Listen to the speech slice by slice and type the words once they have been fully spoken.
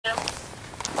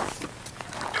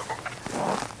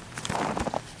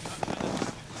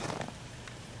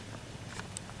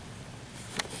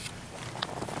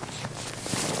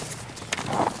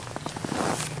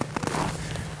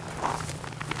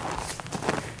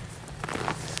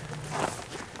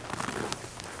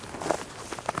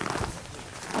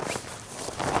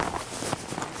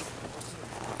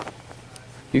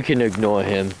You can ignore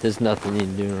him. There's nothing you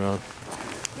can do wrong.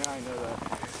 Yeah, I know that.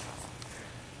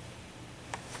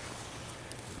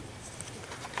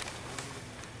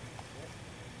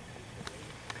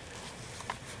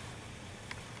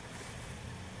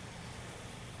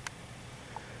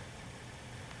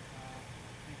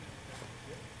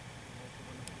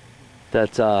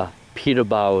 That's Peter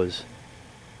Bowers.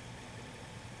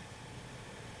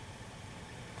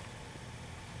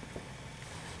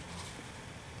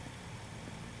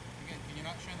 Again, can you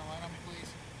not shine the light on me,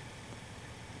 please?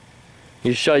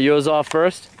 You shut yours off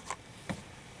first?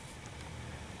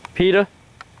 Peter?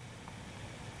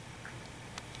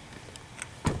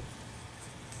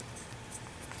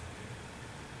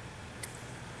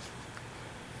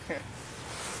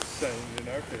 Shining in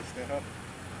our face now.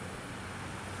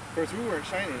 Of course, we weren't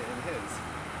shining it in his.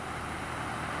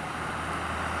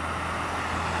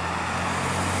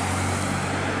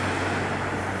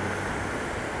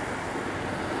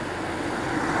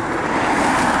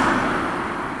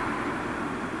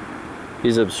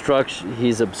 He's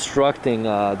obstructing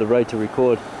the right to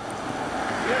record.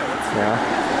 Yeah.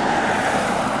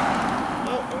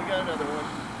 Oh, we got another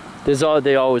one.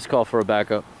 They always call for a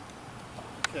backup.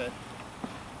 Okay.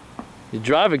 You're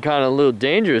driving kind of a little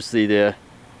dangerously there.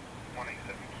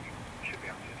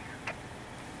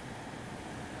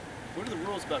 What are the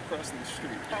rules about crossing the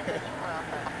street?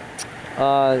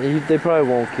 They probably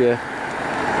won't care.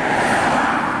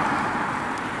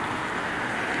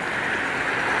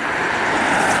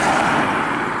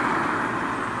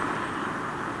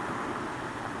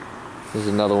 There's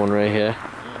another one right here.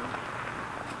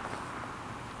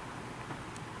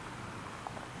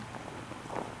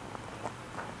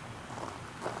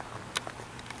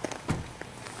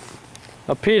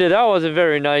 Oh, Peter, that wasn't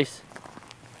very nice.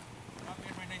 Not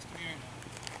very nice to me right now.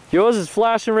 Yours is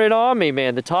flashing right on me,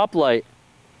 man, the top light.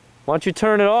 Why don't you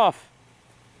turn it off?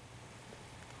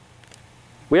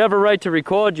 We have a right to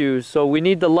record you, so we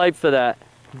need the light for that.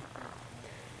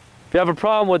 If you have a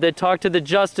problem with it, talk to the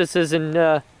justices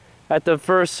at the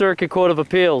First Circuit Court of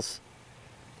Appeals.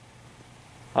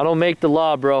 I don't make the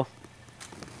law, bro.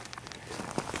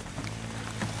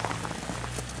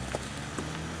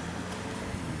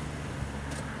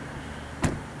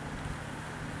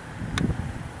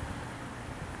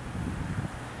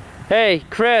 Hey,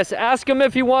 Chris, ask him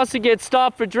if he wants to get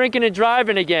stopped for drinking and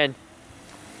driving again.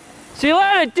 See you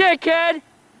later, dickhead!